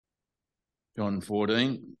John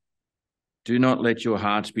 14, do not let your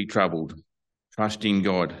hearts be troubled. Trust in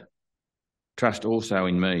God. Trust also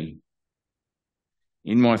in me.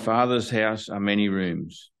 In my Father's house are many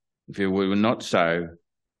rooms. If it were not so,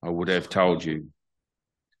 I would have told you.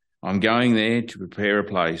 I'm going there to prepare a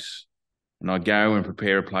place, and I go and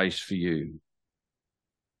prepare a place for you.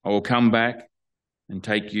 I will come back and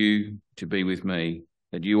take you to be with me,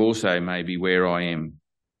 that you also may be where I am.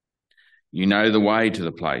 You know the way to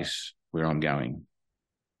the place where I'm going.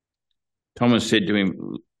 Thomas said to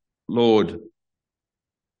him, Lord,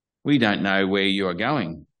 we don't know where you are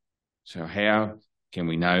going, so how can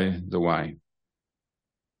we know the way?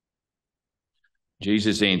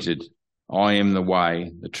 Jesus answered, I am the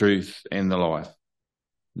way, the truth, and the life.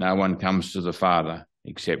 No one comes to the Father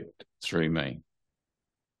except through me.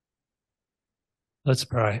 Let's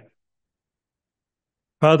pray.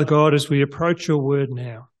 Father God, as we approach your word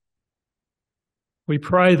now, we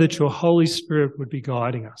pray that your Holy Spirit would be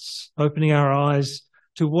guiding us, opening our eyes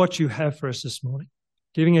to what you have for us this morning,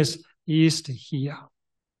 giving us ears to hear,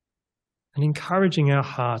 and encouraging our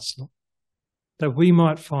hearts, Lord, that we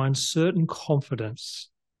might find certain confidence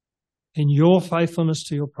in your faithfulness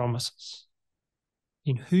to your promises,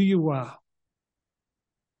 in who you are,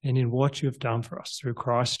 and in what you have done for us through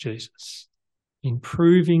Christ Jesus, in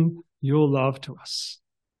proving your love to us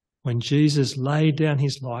when Jesus laid down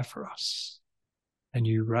his life for us and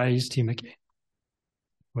you raised him again.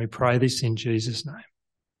 We pray this in Jesus' name.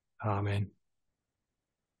 Amen.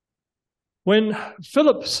 When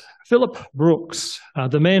Philip Brooks,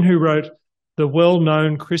 the man who wrote the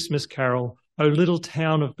well-known Christmas carol, O Little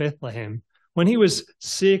Town of Bethlehem, when he was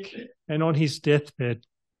sick and on his deathbed,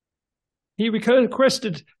 he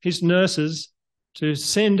requested his nurses to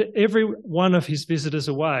send every one of his visitors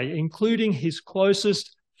away, including his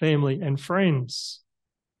closest family and friends.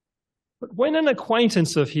 But when an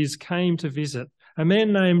acquaintance of his came to visit, a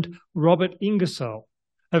man named Robert Ingersoll,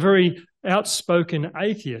 a very outspoken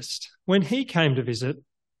atheist, when he came to visit,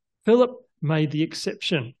 Philip made the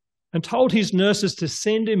exception and told his nurses to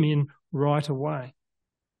send him in right away.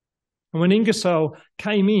 And when Ingersoll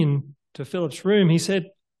came in to Philip's room, he said,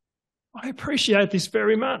 I appreciate this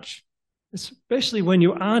very much, especially when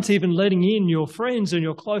you aren't even letting in your friends and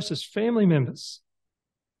your closest family members.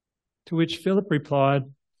 To which Philip replied,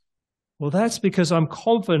 well, that's because I'm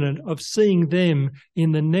confident of seeing them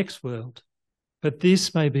in the next world, but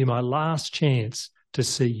this may be my last chance to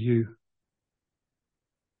see you.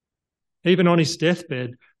 Even on his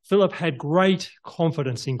deathbed, Philip had great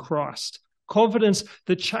confidence in Christ, confidence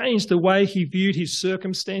that changed the way he viewed his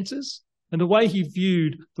circumstances and the way he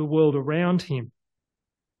viewed the world around him.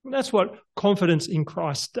 And that's what confidence in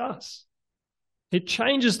Christ does. It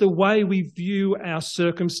changes the way we view our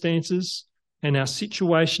circumstances and our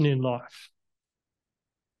situation in life.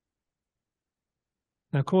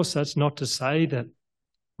 Now, of course, that's not to say that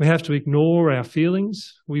we have to ignore our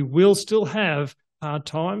feelings. We will still have hard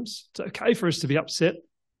times. It's okay for us to be upset,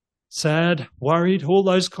 sad, worried, all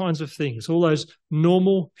those kinds of things, all those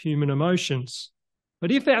normal human emotions.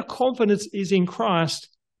 But if our confidence is in Christ,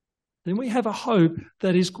 then we have a hope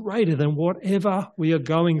that is greater than whatever we are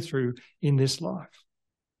going through in this life.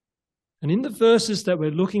 And in the verses that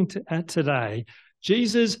we're looking at today,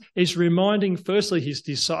 Jesus is reminding firstly his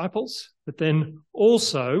disciples, but then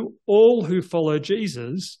also all who follow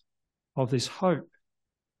Jesus of this hope,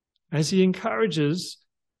 as he encourages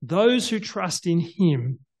those who trust in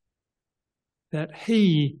him that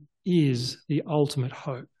he is the ultimate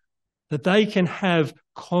hope, that they can have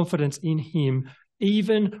confidence in him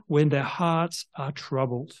even when their hearts are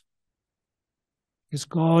troubled, because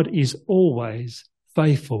God is always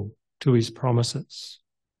faithful to his promises.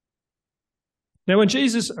 Now, when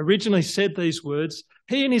Jesus originally said these words,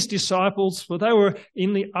 he and his disciples, well, they were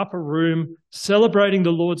in the upper room celebrating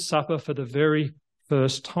the Lord's Supper for the very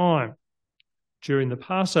first time during the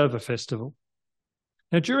Passover festival.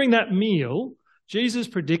 Now, during that meal, Jesus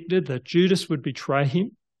predicted that Judas would betray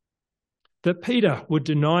him, that Peter would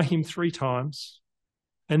deny him 3 times,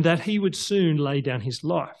 and that he would soon lay down his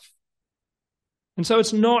life. And so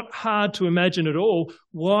it's not hard to imagine at all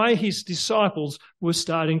why his disciples were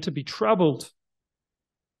starting to be troubled.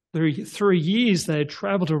 For 3 years they had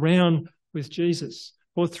travelled around with Jesus.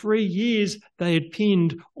 For 3 years they had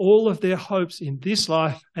pinned all of their hopes in this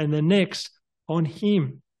life and the next on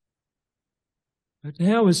him. But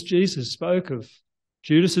now as Jesus spoke of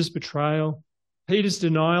Judas's betrayal, Peter's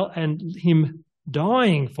denial, and him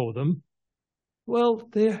dying for them, well,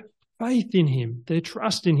 their faith in him, their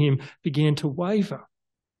trust in him began to waver.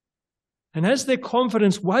 And as their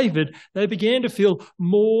confidence wavered, they began to feel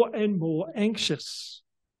more and more anxious.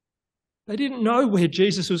 They didn't know where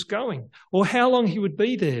Jesus was going or how long he would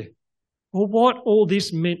be there or what all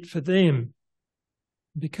this meant for them.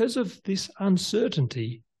 Because of this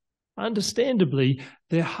uncertainty, understandably,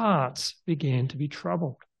 their hearts began to be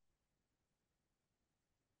troubled.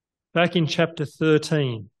 Back in chapter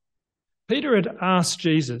 13, Peter had asked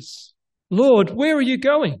Jesus, "Lord, where are you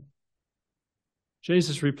going?"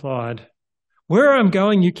 Jesus replied, "Where I'm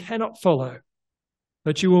going you cannot follow,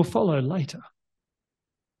 but you will follow later."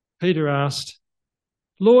 Peter asked,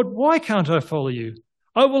 "Lord, why can't I follow you?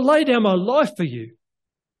 I will lay down my life for you."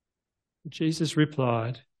 Jesus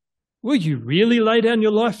replied, "Will you really lay down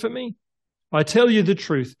your life for me? I tell you the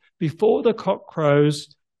truth, before the cock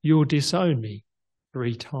crows, you'll disown me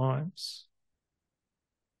 3 times.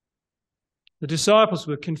 The disciples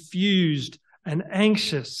were confused and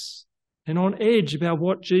anxious and on edge about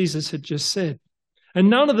what Jesus had just said. And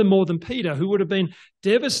none of them more than Peter, who would have been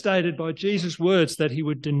devastated by Jesus' words that he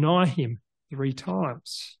would deny him 3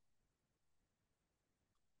 times.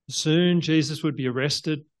 Soon Jesus would be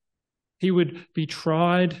arrested, he would be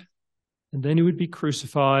tried, and then he would be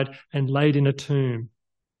crucified and laid in a tomb.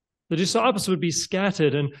 The disciples would be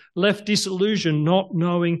scattered and left disillusioned, not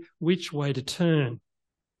knowing which way to turn.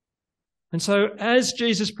 And so as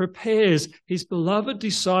Jesus prepares his beloved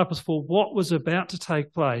disciples for what was about to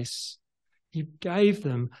take place, he gave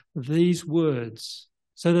them these words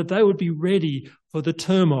so that they would be ready for the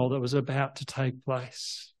turmoil that was about to take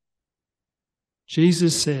place.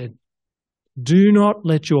 Jesus said, "Do not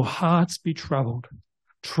let your hearts be troubled.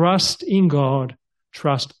 Trust in God,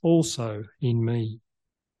 trust also in me."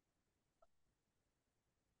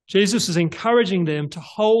 Jesus is encouraging them to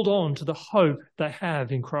hold on to the hope they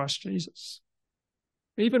have in Christ Jesus.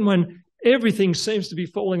 Even when everything seems to be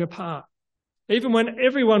falling apart, even when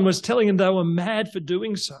everyone was telling them they were mad for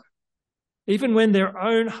doing so, even when their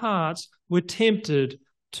own hearts were tempted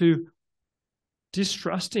to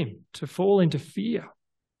distrust him, to fall into fear.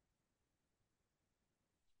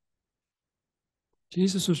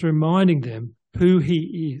 Jesus was reminding them who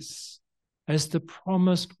he is as the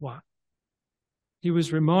promised one. He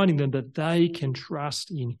was reminding them that they can trust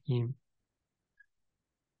in him.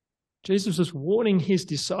 Jesus was warning his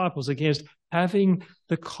disciples against having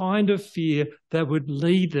the kind of fear that would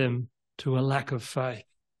lead them to a lack of faith.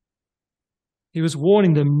 He was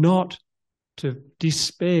warning them not to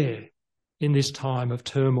despair in this time of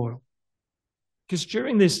turmoil. Because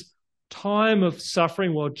during this time of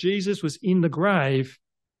suffering while Jesus was in the grave,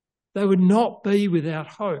 they would not be without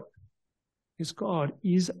hope. Because God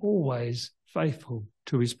is always faithful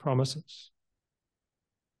to his promises.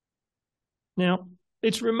 Now,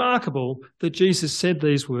 it's remarkable that Jesus said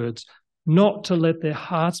these words, not to let their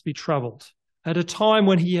hearts be troubled, at a time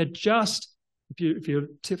when he had just, if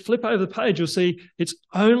you flip over the page, you'll see it's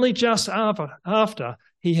only just after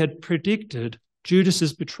he had predicted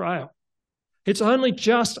Judas's betrayal. It's only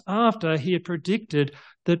just after he had predicted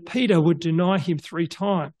that Peter would deny him 3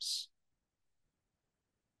 times.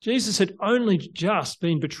 Jesus had only just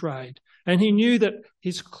been betrayed, and he knew that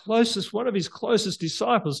one of his closest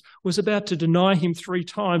disciples was about to deny him 3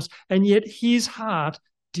 times, and yet his heart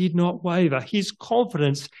did not waver. His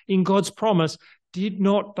confidence in God's promise did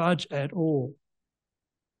not budge at all.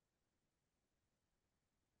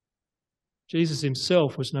 Jesus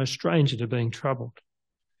himself was no stranger to being troubled.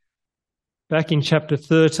 Back in chapter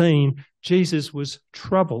 13, Jesus was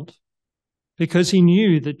troubled because he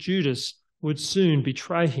knew that Judas would soon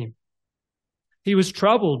betray him. He was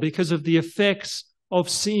troubled because of the effects of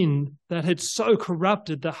sin that had so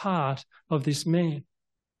corrupted the heart of this man.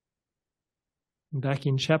 And back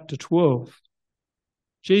in chapter 12,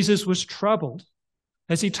 Jesus was troubled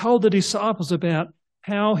as he told the disciples about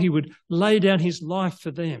how he would lay down his life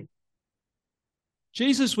for them.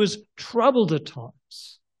 Jesus was troubled at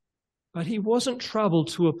times, but he wasn't troubled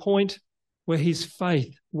to a point where his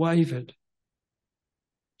faith wavered.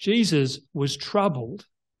 Jesus was troubled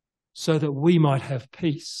so that we might have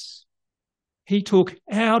peace. He took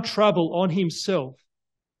our trouble on himself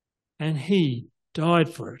and he died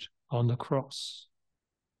for it on the cross.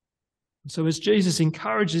 And so as Jesus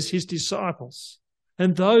encourages his disciples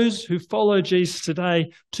and those who follow Jesus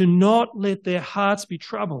today to not let their hearts be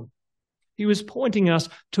troubled, he was pointing us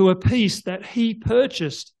to a peace that he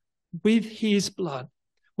purchased with his blood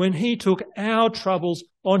when he took our troubles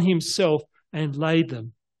on himself and laid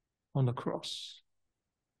them on the cross.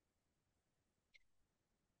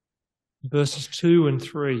 Verses 2 and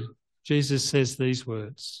 3, Jesus says these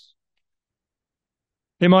words,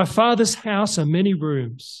 "In my Father's house are many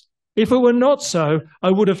rooms. If it were not so,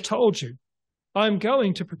 I would have told you. I am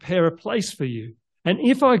going to prepare a place for you. And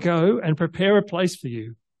if I go and prepare a place for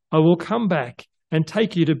you, I will come back and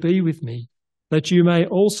take you to be with me, that you may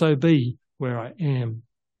also be where I am.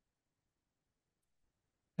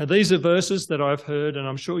 Now, these are verses that I've heard, and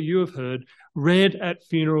I'm sure you have heard, read at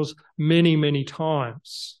funerals many, many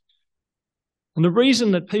times. And the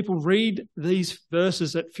reason that people read these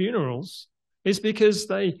verses at funerals is because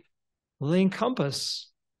they encompass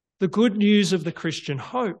the good news of the Christian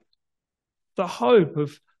hope, the hope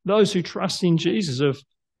of those who trust in Jesus, of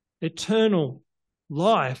eternal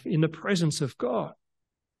life in the presence of God.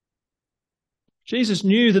 Jesus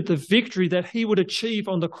knew that the victory that he would achieve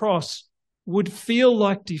on the cross would feel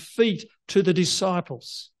like defeat to the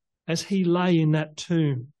disciples as he lay in that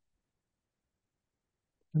tomb.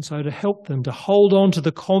 And so to help them to hold on to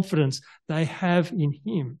the confidence they have in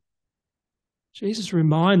him, Jesus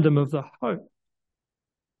reminded them of the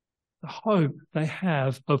hope they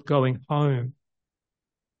have of going home.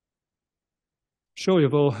 Sure,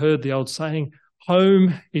 you've all heard the old saying,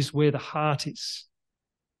 home is where the heart is.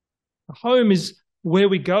 Home is where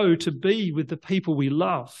we go to be with the people we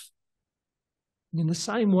love. And in the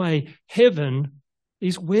same way, heaven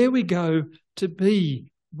is where we go to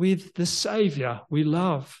be with the Saviour we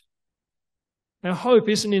love. Our hope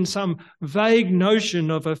isn't in some vague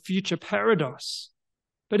notion of a future paradise,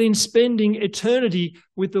 but in spending eternity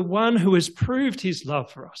with the one who has proved his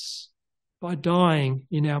love for us by dying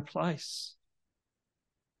in our place.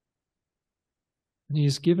 And he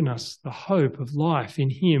has given us the hope of life in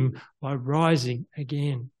him by rising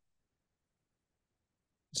again.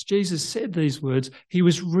 As Jesus said these words, he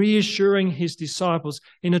was reassuring his disciples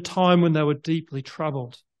in a time when they were deeply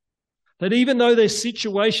troubled. That even though their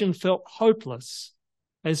situation felt hopeless,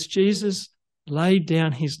 as Jesus laid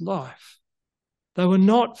down his life, they were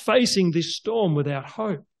not facing this storm without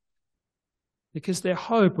hope, because their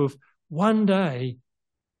hope of one day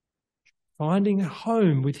finding a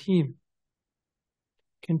home with him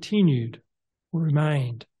continued or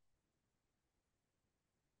remained.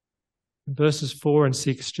 In verses 4 and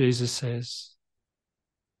 6, Jesus says,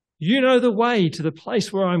 "You know the way to the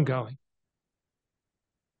place where I'm going."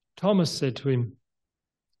 Thomas said to him,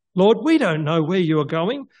 "Lord, we don't know where you are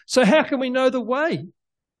going, so how can we know the way?"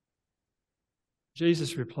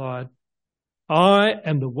 Jesus replied, "I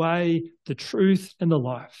am the way, the truth, and the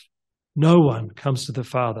life. No one comes to the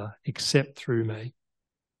Father except through me."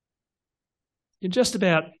 You just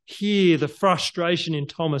about hear the frustration in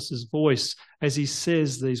Thomas's voice as he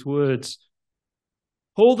says these words.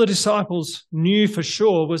 All the disciples knew for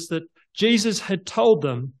sure was that Jesus had told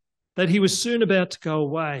them that he was soon about to go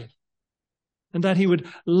away and that he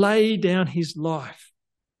would lay down his life.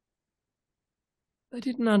 They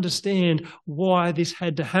didn't understand why this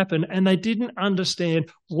had to happen, and they didn't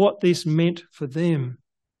understand what this meant for them.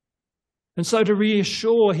 And so to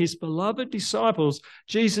reassure his beloved disciples,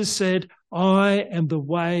 Jesus said, "I am the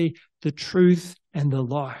way, the truth, and the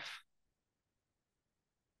life."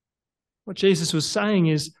 What Jesus was saying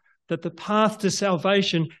is that the path to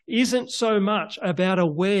salvation isn't so much about a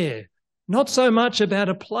where, not so much about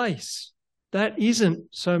a place. That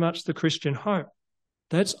isn't so much the Christian hope.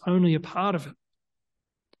 That's only a part of it.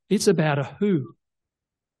 It's about a who.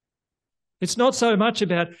 It's not so much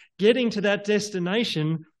about getting to that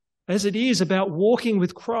destination as it is about walking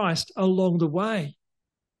with Christ along the way.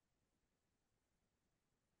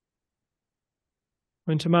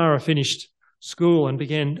 When Tamara finished school and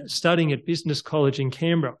began studying at Business College in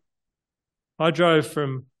Canberra, I drove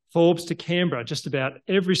from Forbes to Canberra just about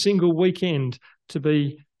every single weekend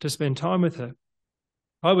to spend time with her.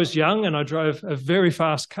 I was young and I drove a very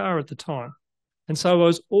fast car at the time, and so I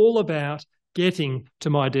was all about getting to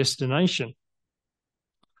my destination.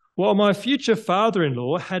 While my future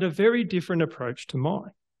father-in-law had a very different approach to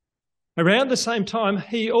mine. Around the same time,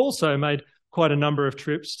 he also made quite a number of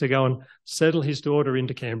trips to go and settle his daughter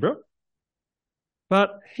into Canberra.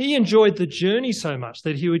 But he enjoyed the journey so much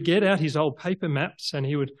that he would get out his old paper maps and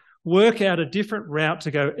he would work out a different route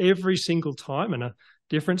to go every single time and a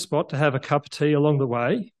different spot to have a cup of tea along the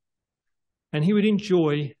way. And he would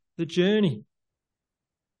enjoy the journey.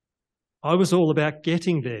 I was all about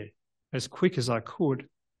getting there as quick as I could,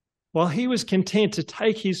 while he was content to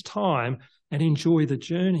take his time and enjoy the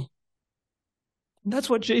journey. And that's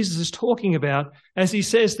what Jesus is talking about as he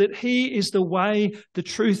says that he is the way, the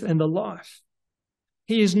truth, and the life.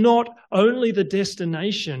 He is not only the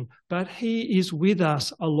destination, but he is with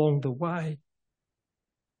us along the way.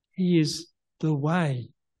 He is the way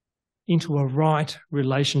into a right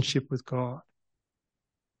relationship with God.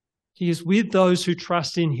 He is with those who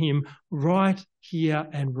trust in him right here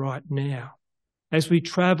and right now. As we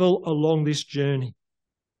travel along this journey,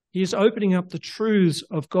 he is opening up the truths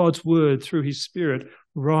of God's word through his Spirit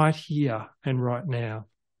right here and right now.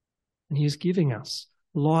 And he is giving us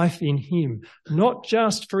life in him, not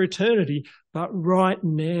just for eternity, but right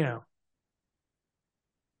now.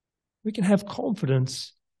 We can have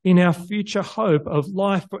confidence in our future hope of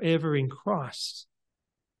life forever in Christ.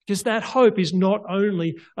 Because that hope is not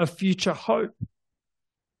only a future hope,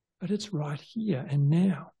 but it's right here and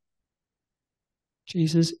now.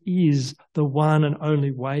 Jesus is the one and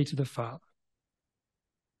only way to the Father.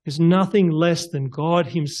 There's nothing less than God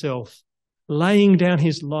himself laying down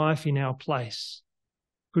his life in our place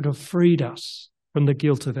could have freed us from the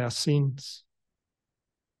guilt of our sins.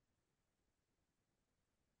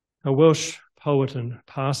 A Welsh poet and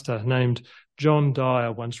pastor named John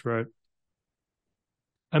Dyer once wrote,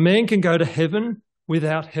 "A man can go to heaven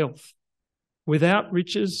without health, without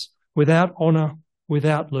riches, without honour,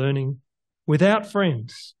 without learning, without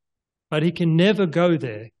friends, but he can never go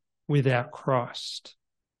there without Christ."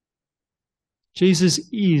 Jesus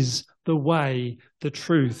is the way, the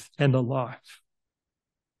truth, and the life.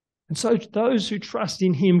 And so those who trust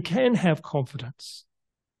in him can have confidence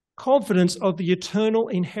of the eternal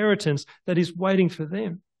inheritance that is waiting for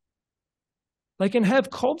them. They can have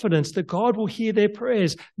confidence that God will hear their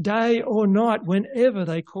prayers day or night whenever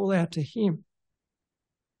they call out to him.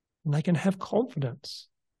 And they can have confidence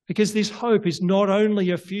because this hope is not only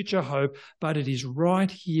a future hope, but it is right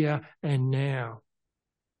here and now.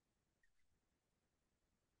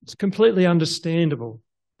 It's completely understandable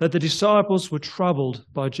that the disciples were troubled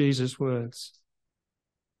by Jesus' words.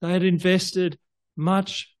 They had invested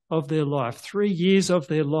much of their life, 3 years of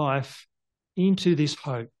their life, into this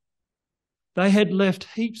hope. They had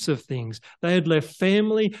left heaps of things. They had left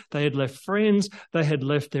family, they had left friends, they had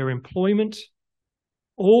left their employment,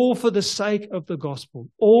 all for the sake of the gospel,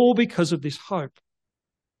 all because of this hope.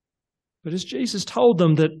 But as Jesus told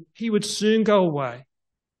them that he would soon go away,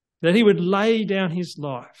 that he would lay down his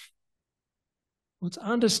life, well, it's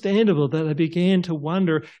understandable that they began to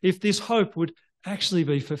wonder if this hope would actually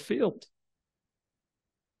be fulfilled.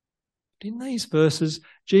 But in these verses,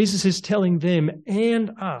 Jesus is telling them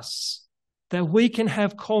and us that we can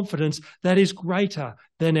have confidence that is greater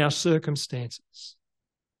than our circumstances.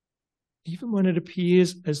 Even when it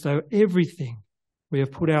appears as though everything we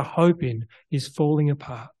have put our hope in is falling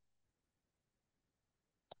apart.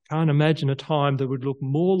 I can't imagine a time that would look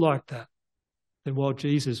more like that than while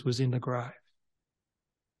Jesus was in the grave.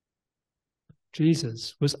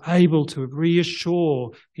 Jesus was able to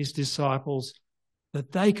reassure his disciples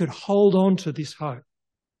that they could hold on to this hope,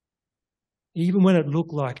 even when it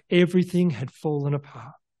looked like everything had fallen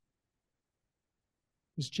apart.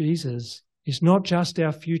 Because Jesus is not just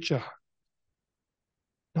our future hope,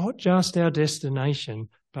 not just our destination,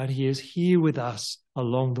 but he is here with us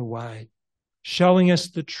along the way, showing us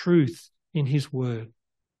the truth in his word,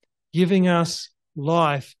 giving us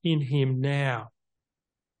life in him now.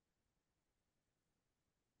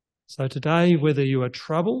 So today, whether you are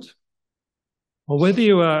troubled or whether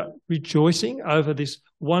you are rejoicing over this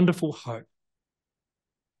wonderful hope,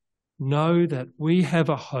 know that we have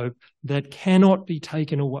a hope that cannot be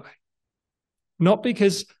taken away. Not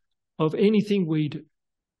because of anything we do,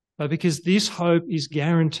 but because this hope is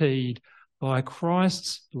guaranteed by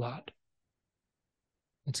Christ's blood.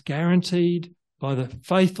 It's guaranteed by the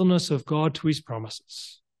faithfulness of God to his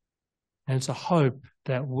promises. And it's a hope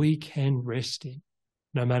that we can rest in,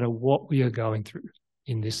 no matter what we are going through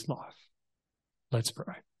in this life. Let's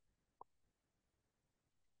pray.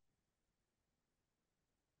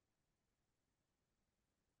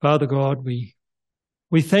 Father God, we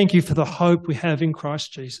thank you for the hope we have in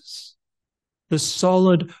Christ Jesus, the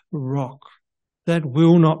solid rock that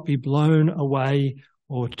will not be blown away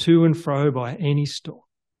or to and fro by any storm.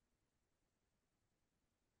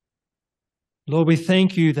 Lord, we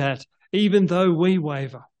thank you that even though we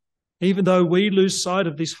waver, even though we lose sight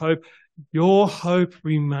of this hope, your hope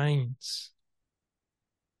remains.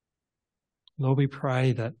 Lord, we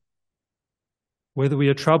pray that whether we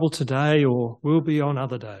are troubled today or will be on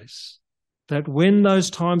other days, that when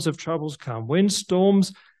those times of troubles come, when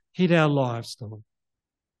storms hit our lives, Lord,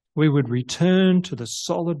 we would return to the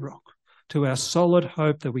solid rock, to our solid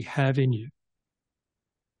hope that we have in you.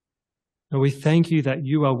 And we thank you that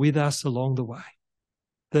you are with us along the way,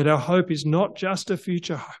 that our hope is not just a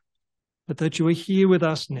future hope, but that you are here with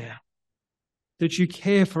us now, that you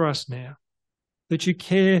care for us now, that you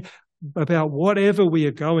care about whatever we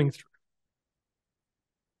are going through.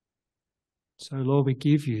 So, Lord, we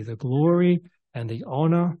give you the glory and the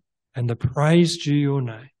honour and the praise due your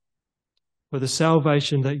name for the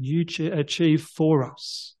salvation that you achieve for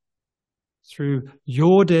us through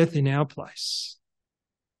your death in our place,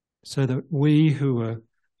 so that we who were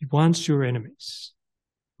once your enemies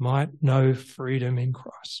might know freedom in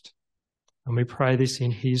Christ. And we pray this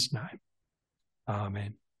in his name.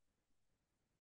 Amen.